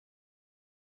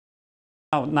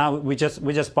Now we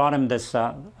just bought him this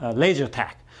laser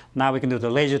tag. Now we can do the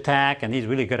laser tag, and he's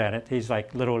really good at it. He's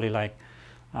like literally like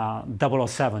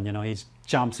 007. You know, he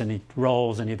jumps and he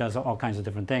rolls and he does all kinds of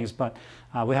different things. But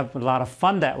we have a lot of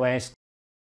fun that way.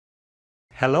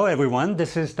 Hello everyone,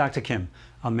 this is Dr. Kim,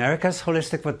 America's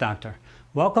Holistic Foot Doctor.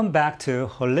 Welcome back to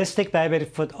Holistic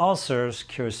Diabetic Foot Ulcers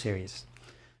Cure Series.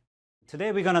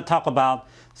 Today we're going to talk about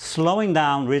slowing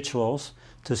down rituals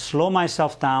to slow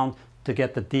myself down to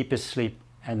get the deepest sleep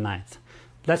at night.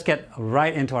 Let's get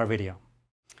right into our video.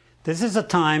 This is a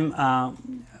time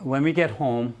when we get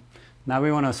home. Now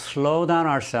we want to slow down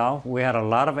ourselves. We had a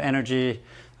lot of energy.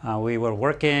 We were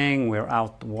working, we were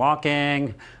out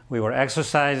walking, we were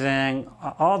exercising,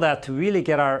 all that to really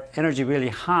get our energy really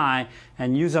high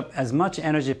and use up as much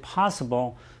energy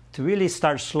possible to really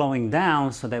start slowing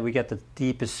down so that we get the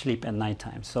deepest sleep at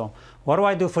nighttime. So what do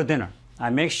I do for dinner? I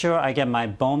make sure I get my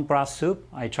bone broth soup.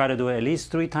 I try to do it at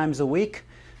least 3 times a week,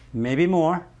 maybe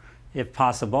more if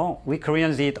possible. We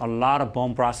Koreans eat a lot of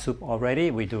bone broth soup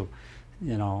already. We do,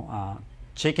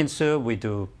 chicken soup, we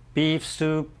do beef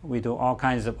soup, we do all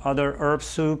kinds of other herb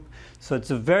soup. So it's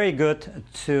very good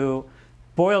to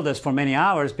boil this for many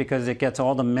hours because it gets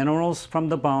all the minerals from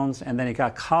the bones, and then it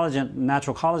got collagen,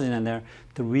 natural collagen in there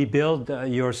to rebuild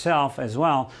yourself as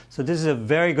well. So this is a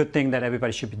very good thing that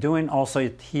everybody should be doing. Also,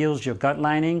 it heals your gut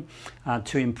lining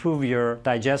to improve your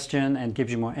digestion and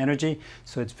gives you more energy.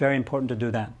 So it's very important to do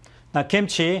that. Now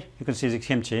kimchi, you can see the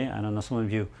kimchi. I don't know, some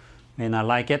of you may not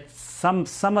like it. Some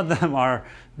of them are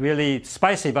really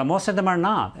spicy, but most of them are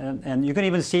not. And you can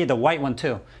even see the white one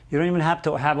too. You don't even have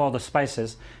to have all the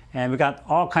spices. And we got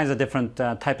all kinds of different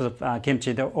types of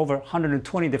kimchi. There are over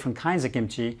 120 different kinds of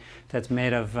kimchi that's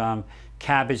made of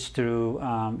cabbage through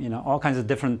all kinds of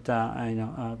different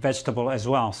vegetable as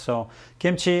well. So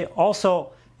kimchi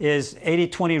also is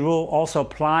 80-20 rule also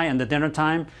apply in the dinner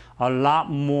time. A lot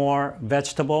more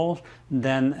vegetables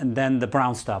than the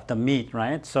brown stuff, the meat,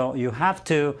 right? So you have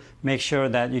to make sure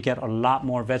that you get a lot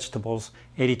more vegetables,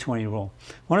 80-20 rule.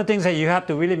 One of the things that you have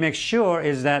to really make sure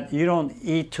is that you don't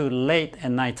eat too late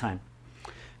at nighttime.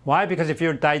 Why? Because if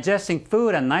you're digesting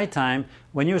food at nighttime,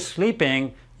 when you're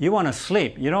sleeping, you want to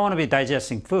sleep. You don't want to be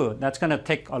digesting food. That's going to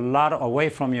take a lot away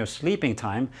from your sleeping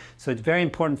time. So it's very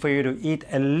important for you to eat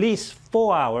at least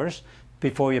 4 hours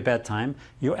before your bedtime.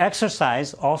 Your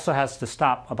exercise also has to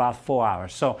stop about 4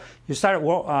 hours. So you start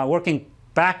working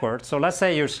backwards. So let's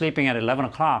say you're sleeping at 11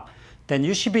 o'clock, then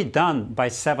you should be done by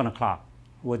 7 o'clock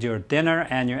with your dinner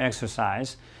and your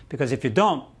exercise. Because if you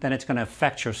don't, then it's going to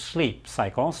affect your sleep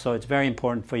cycle. So it's very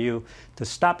important for you to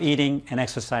stop eating and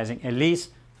exercising at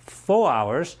least 4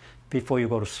 hours before you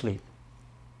go to sleep.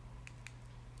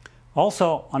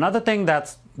 Also, another thing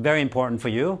that's very important for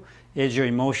you is your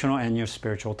emotional and your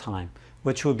spiritual time,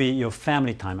 which will be your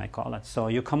family time, I call it. So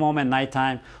you come home at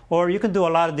nighttime, or you can do a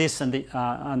lot of this on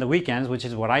the weekends, which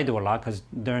is what I do a lot, because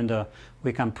during the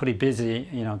week I'm pretty busy,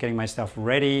 getting myself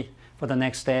ready for the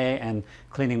next day and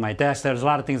cleaning my desk. There's a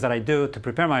lot of things that I do to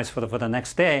prepare myself for the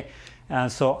next day.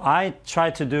 So I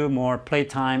try to do more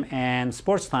playtime and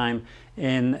sports time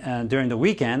during the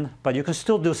weekend, but you can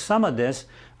still do some of this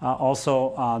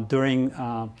also during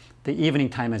the evening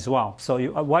time as well. So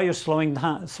while you're slowing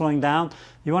down,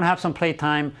 you want to have some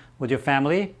playtime with your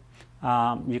family.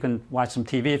 You can watch some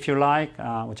TV if you like,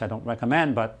 which I don't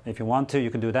recommend, but if you want to, you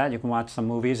can do that. You can watch some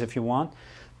movies if you want.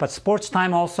 But sports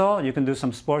time also, you can do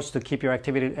some sports to keep your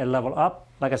activity level up.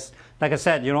 Like I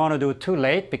said, you don't want to do it too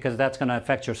late because that's going to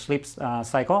affect your sleep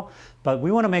cycle. But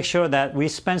we want to make sure that we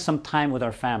spend some time with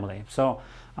our family. So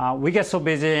we get so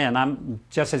busy, and I'm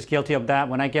just as guilty of that.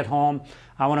 When I get home,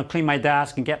 I want to clean my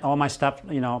desk and get all my stuff,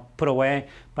 put away.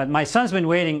 But my son's been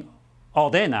waiting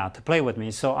all day now to play with me.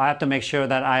 So I have to make sure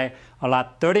that I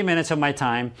allot 30 minutes of my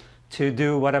time to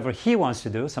do whatever he wants to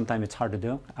do. Sometimes it's hard to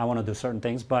do. I want to do certain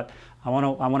things, but I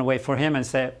want to wait for him and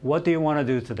say, what do you want to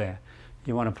do today?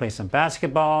 You want to play some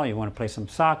basketball, you want to play some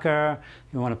soccer,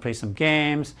 you want to play some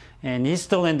games, and he's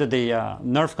still into the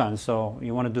Nerf guns, so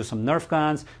you want to do some Nerf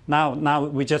guns. Now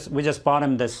we just bought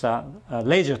him this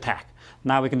laser tag.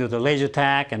 Now we can do the laser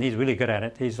tag, and he's really good at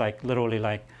it. He's like literally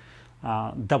like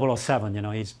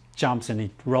 007, he jumps and he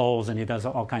rolls and he does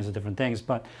all kinds of different things.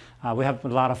 But we have a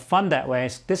lot of fun that way.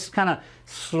 This kind of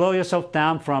slow yourself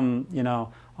down from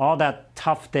all that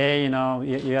tough day.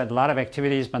 You had a lot of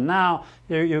activities, but now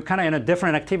you're kind of in a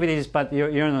different activities, but you're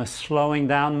in a slowing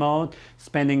down mode,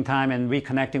 spending time and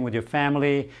reconnecting with your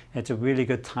family. It's a really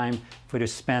good time for you to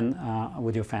spend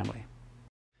with your family.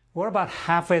 We're about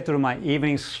halfway through my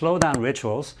evening slow down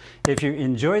rituals. If you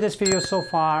enjoyed this video so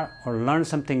far or learned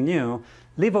something new,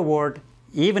 leave a word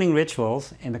evening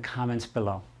rituals in the comments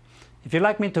below. If you'd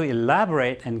like me to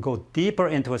elaborate and go deeper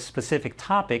into a specific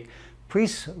topic,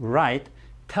 please write,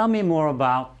 tell me more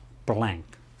about blank,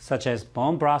 such as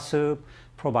bone broth soup,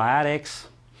 probiotics.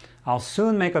 I'll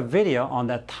soon make a video on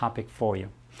that topic for you.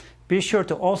 Be sure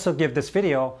to also give this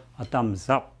video a thumbs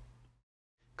up.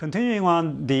 Continuing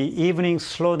on the evening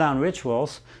slowdown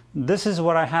rituals, this is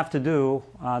what I have to do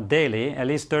daily, at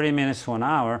least 30 minutes to an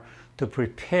hour, to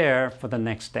prepare for the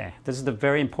next day. This is the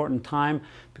very important time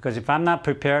because if I'm not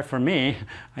prepared for me,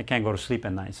 I can't go to sleep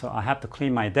at night. So I have to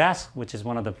clean my desk, which is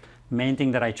one of the main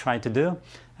things that I try to do.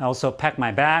 I also pack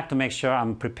my bag to make sure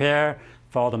I'm prepared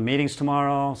for all the meetings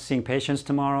tomorrow, seeing patients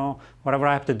tomorrow, whatever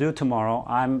I have to do tomorrow,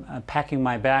 I'm packing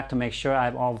my bag to make sure I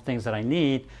have all the things that I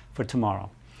need for tomorrow.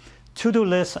 To-do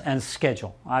list and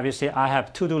schedule. Obviously, I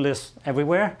have to-do lists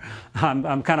everywhere.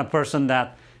 I'm kind of person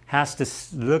that has to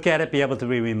look at it, be able to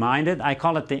be reminded. I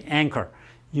call it the anchor.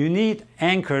 You need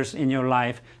anchors in your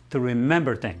life to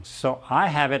remember things. So I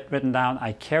have it written down.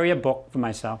 I carry a book for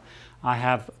myself. I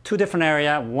have two different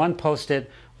areas, one posted,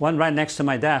 one right next to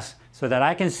my desk, so that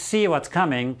I can see what's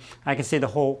coming. I can see the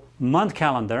whole month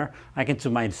calendar. I can see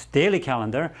my daily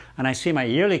calendar, and I see my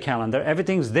yearly calendar.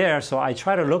 Everything's there, so I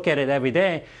try to look at it every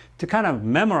day to kind of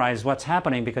memorize what's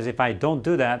happening, because if I don't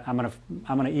do that, I'm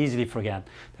gonna easily forget.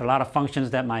 There are a lot of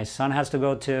functions that my son has to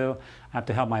go to. I have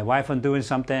to help my wife on doing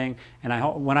something,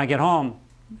 and when I get home,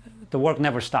 the work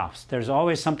never stops. There's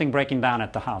always something breaking down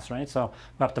at the house, right? So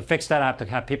we have to fix that. I have to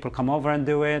have people come over and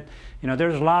do it. You know,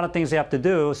 there's a lot of things you have to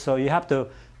do, so you have to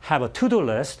have a to-do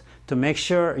list to make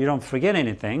sure you don't forget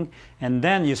anything, and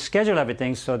then you schedule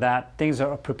everything so that things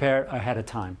are prepared ahead of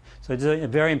time. So it's a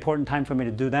very important time for me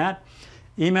to do that.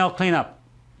 Email cleanup,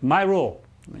 my rule.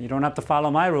 You don't have to follow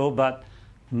my rule, but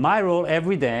my rule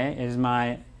every day is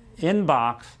my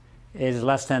inbox is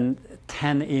less than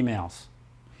 10 emails.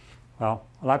 Well,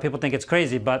 a lot of people think it's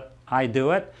crazy, but I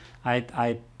do it.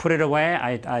 I put it away,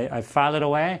 I file it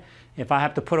away. If I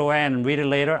have to put away and read it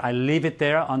later, I leave it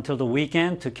there until the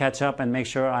weekend to catch up and make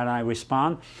sure I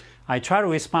respond. I try to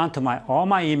respond to all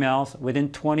my emails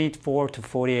within 24 to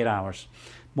 48 hours.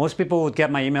 Most people would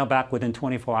get my email back within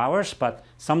 24 hours, but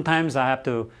sometimes I have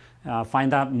to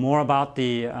find out more about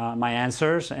my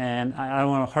answers, and I don't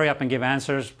want to hurry up and give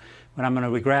answers when I'm going to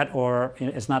regret or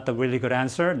it's not the really good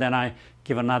answer. Then I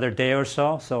give another day or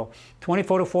so. So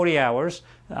 24 to 40 hours,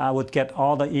 I would get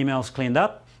all the emails cleaned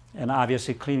up. And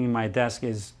obviously cleaning my desk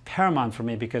is paramount for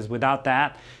me, because without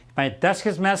that, if my desk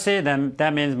is messy, then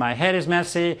that means my head is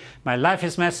messy, my life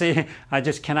is messy. I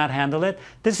just cannot handle it.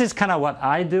 This is kind of what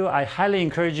I do. I highly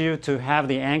encourage you to have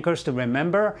the anchors to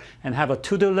remember and have a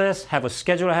to-do list, have a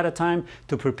schedule ahead of time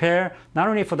to prepare, not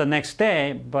only for the next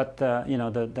day, but you know,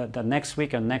 the next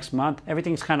week and next month.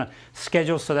 Everything's kind of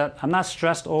scheduled so that I'm not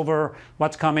stressed over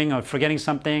what's coming or forgetting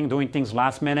something, doing things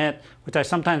last minute, which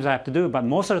sometimes I have to do, but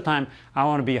most of the time I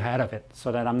want to be ahead of it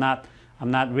so that I'm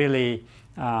not really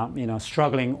you know,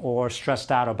 struggling or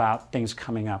stressed out about things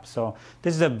coming up. So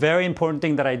this is a very important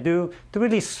thing that I do to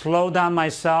really slow down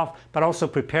myself, but also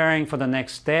preparing for the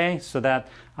next day so that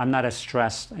I'm not as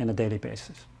stressed on a daily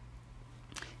basis.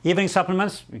 Evening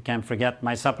supplements, you can't forget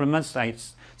my supplements.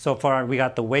 So far we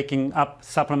got the waking up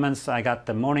supplements, I got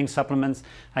the morning supplements,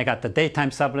 I got the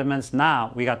daytime supplements.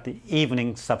 Now we got the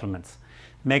evening supplements.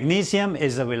 Magnesium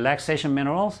is a relaxation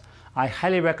mineral. I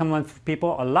highly recommend for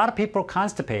people. A lot of people are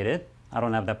constipated. I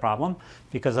don't have that problem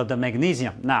because of the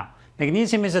magnesium. Now,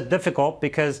 magnesium is difficult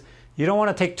because you don't want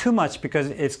to take too much because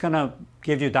it's going to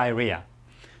give you diarrhea.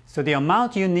 So the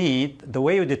amount you need, the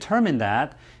way you determine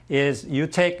that is you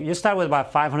start with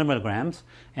about 500 milligrams,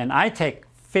 and I take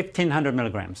 1,500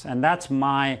 milligrams, and that's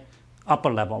my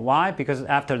upper level. Why? Because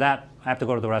after that, I have to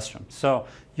go to the restroom. So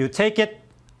you take it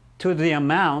to the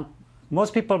amount.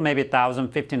 Most people maybe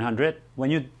 1,000, 1,500. When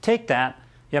you take that,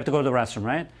 you have to go to the restroom,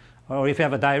 right? Or if you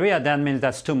have a diarrhea, that means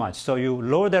that's too much. So you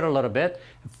lower that a little bit,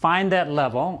 find that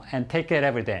level, and take it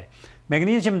every day.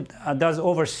 Magnesium does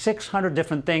over 600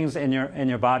 different things in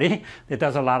your body. It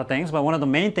does a lot of things, but one of the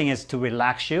main things is to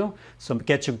relax you, so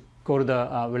go to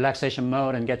the relaxation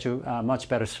mode and get you much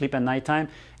better sleep at nighttime,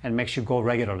 and makes you go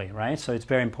regularly, right? So it's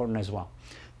very important as well.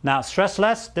 Now, Stress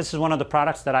Less, this is one of the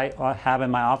products that I have in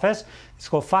my office. It's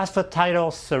called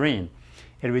phosphatidylserine.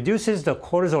 It reduces the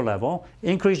cortisol level,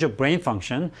 increases your brain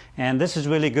function, and this is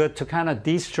really good to kind of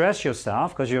de-stress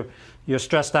yourself because you're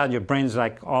stressed out, your brain's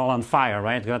like all on fire,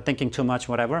 right? You're thinking too much,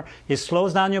 whatever. It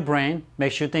slows down your brain,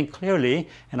 makes you think clearly,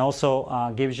 and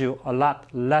also gives you a lot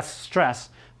less stress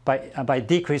by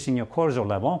decreasing your cortisol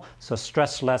level. So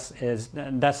Stress Less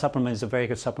that supplement is a very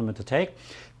good supplement to take.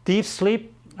 Deep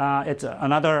sleep It's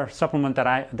another supplement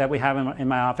that we have in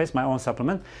my office, my own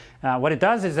supplement. What it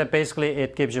does is that basically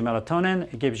it gives you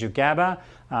melatonin, it gives you GABA,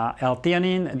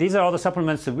 L-theanine. These are all the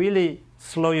supplements that really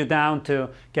slow you down to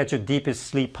get your deepest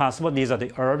sleep possible. These are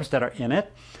the herbs that are in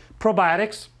it.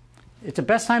 Probiotics. It's the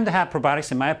best time to have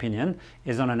probiotics, in my opinion,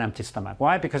 is on an empty stomach.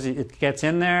 Why? Because it gets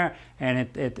in there and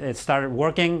it started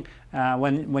working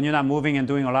when you're not moving and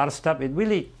doing a lot of stuff. It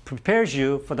really prepares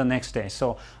you for the next day.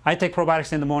 So I take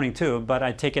probiotics in the morning too, but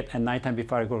I take it at nighttime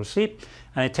before I go to sleep.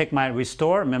 And I take my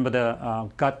Restore. Remember the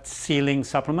gut sealing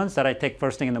supplements that I take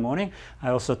first thing in the morning?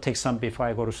 I also take some before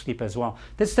I go to sleep as well.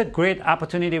 This is a great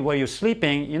opportunity where you're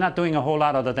sleeping. You're not doing a whole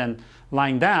lot other than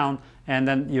lying down. And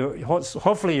then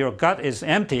hopefully your gut is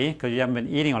empty because you haven't been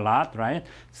eating a lot, right?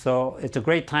 So it's a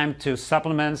great time to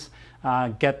supplements,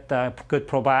 get good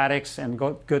probiotics and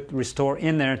good Restore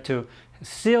in there to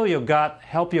seal your gut,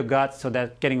 help your gut so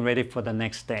that getting ready for the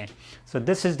next day. So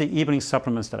this is the evening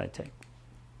supplements that I take.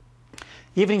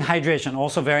 Evening hydration,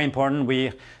 also very important.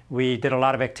 We did a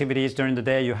lot of activities during the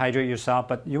day. You hydrate yourself,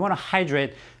 but you want to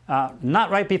hydrate not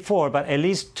right before, but at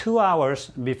least 2 hours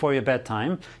before your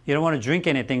bedtime. You don't want to drink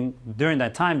anything during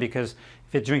that time because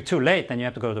if you drink too late, then you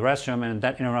have to go to the restroom and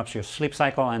that interrupts your sleep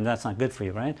cycle and that's not good for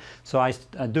you, right? So I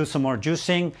do some more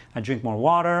juicing, I drink more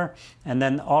water, and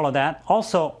then all of that.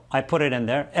 Also, I put it in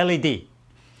there, LED.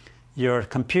 Your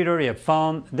computer, your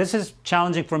phone. This is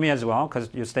challenging for me as well because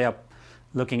you stay up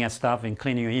looking at stuff and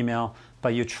cleaning your email,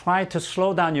 but you try to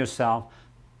slow down yourself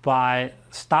by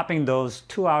stopping those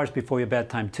 2 hours before your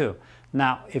bedtime too.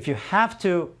 Now, if you have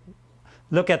to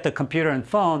look at the computer and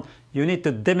phone, you need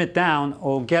to dim it down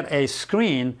or get a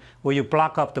screen where you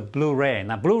block up the blue ray.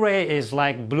 Now, blue ray is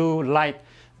like blue light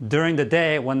during the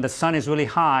day when the sun is really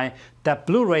high. That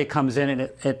blue ray comes in and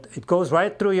it goes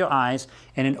right through your eyes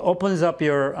and it opens up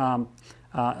your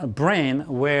brain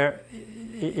where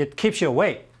it keeps you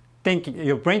awake.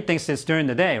 Your brain thinks it's during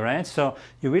the day, right? So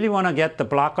you really want to get the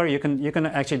blocker. You can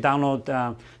actually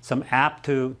download some app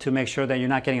to make sure that you're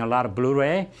not getting a lot of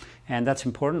Blu-ray, and that's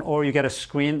important. Or you get a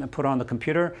screen put on the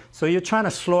computer. So you're trying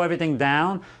to slow everything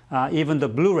down, even the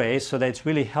Blu-rays, so that it's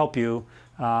really help you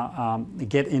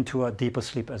get into a deeper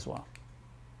sleep as well.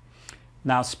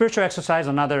 Now, spiritual exercise,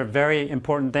 another very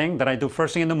important thing that I do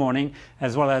first thing in the morning,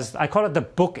 as well as, I call it the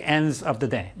bookends of the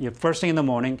day. You're first thing in the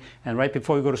morning, and right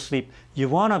before you go to sleep, you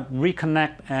want to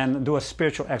reconnect and do a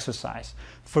spiritual exercise.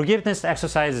 Forgiveness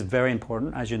exercise is very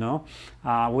important, as you know.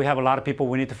 We have a lot of people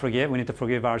we need to forgive. We need to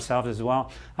forgive ourselves as well.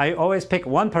 I always pick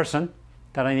one person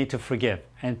that I need to forgive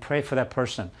and pray for that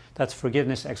person. That's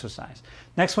forgiveness exercise.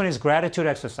 Next one is gratitude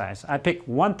exercise. I pick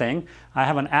one thing. I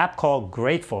have an app called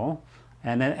Grateful.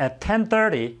 And then at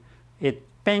 10:30, it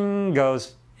bing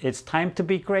goes, it's time to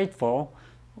be grateful.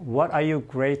 What are you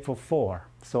grateful for?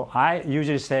 So I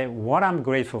usually say what I'm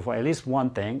grateful for, at least one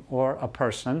thing or a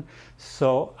person.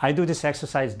 So I do this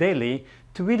exercise daily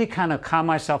to really kind of calm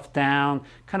myself down,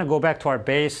 kind of go back to our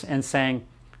base and saying,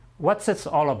 what's this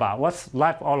all about? What's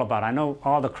life all about? I know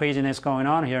all the craziness going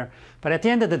on here, but at the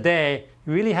end of the day,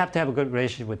 you really have to have a good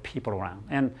relationship with people around.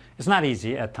 And it's not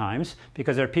easy at times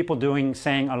because there are people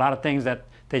saying a lot of things that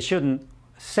they shouldn't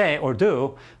say or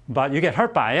do, but you get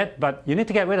hurt by it, but you need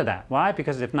to get rid of that. Why?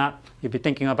 Because if not, you'll be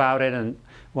thinking about it and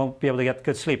won't be able to get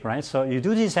good sleep, right? So you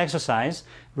do this exercise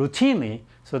routinely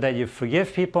so that you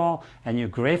forgive people and you're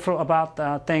grateful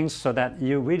about things so that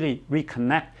you really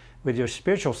reconnect with your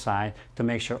spiritual side to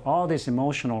make sure all this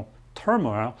emotional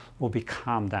turmoil will be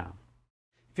calmed down.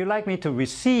 If you'd like me to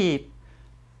receive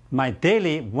my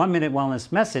daily 1-minute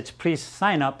wellness message, please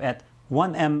sign up at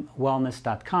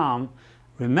 1mwellness.com.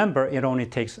 Remember, it only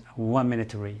takes 1 minute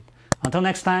to read. Until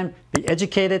next time, be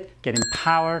educated, get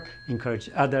empowered,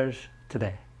 encourage others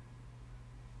today.